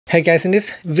Hey guys, in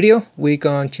this video we're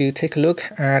going to take a look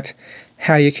at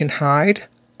how you can hide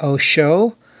or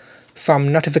show from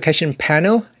notification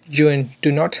panel during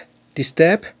Do Not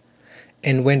Disturb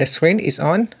and when the screen is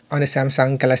on the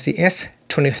Samsung Galaxy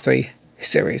S23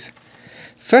 series.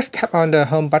 First, tap on the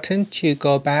home button to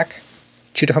go back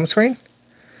to the home screen.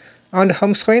 On the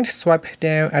home screen, swipe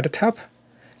down at the top,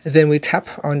 then we tap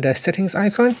on the settings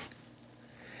icon.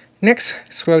 Next,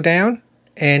 scroll down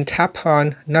and tap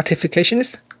on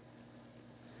notifications.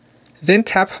 Then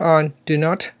tap on Do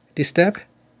Not Disturb.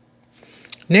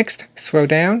 Next, scroll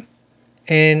down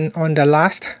and on the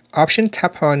last option,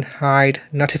 tap on Hide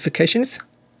Notifications.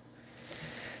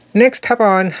 Next, tap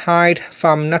on Hide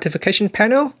from Notification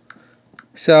Panel.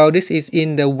 So this is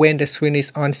in the When the Screen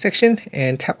is On section,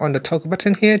 and tap on the toggle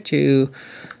button here to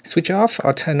switch off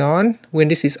or turn on. When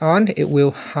this is on, it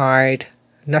will hide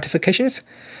notifications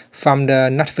from the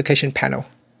notification panel.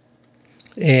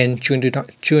 And during Do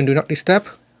Not Disturb,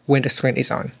 when the screen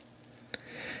is on.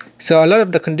 So a lot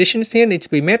of the conditions here need to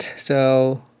be met.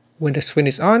 So when the screen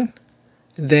is on,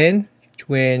 then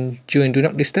when during Do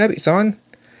Not Disturb is on,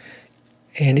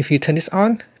 and if you turn this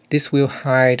on, this will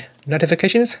hide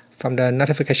notifications from the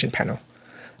notification panel.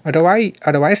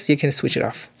 Otherwise you can switch it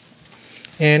off.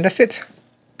 And that's it.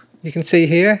 You can see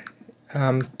here,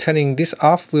 turning this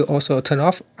off will also turn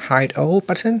off Hide All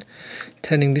button.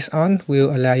 Turning this on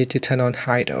will allow you to turn on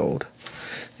Hide All.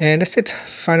 And that's it.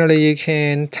 Finally, you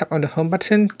can tap on the home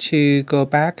button to go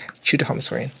back to the home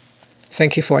screen.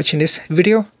 Thank you for watching this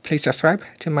video. Please subscribe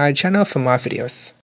to my channel for more videos.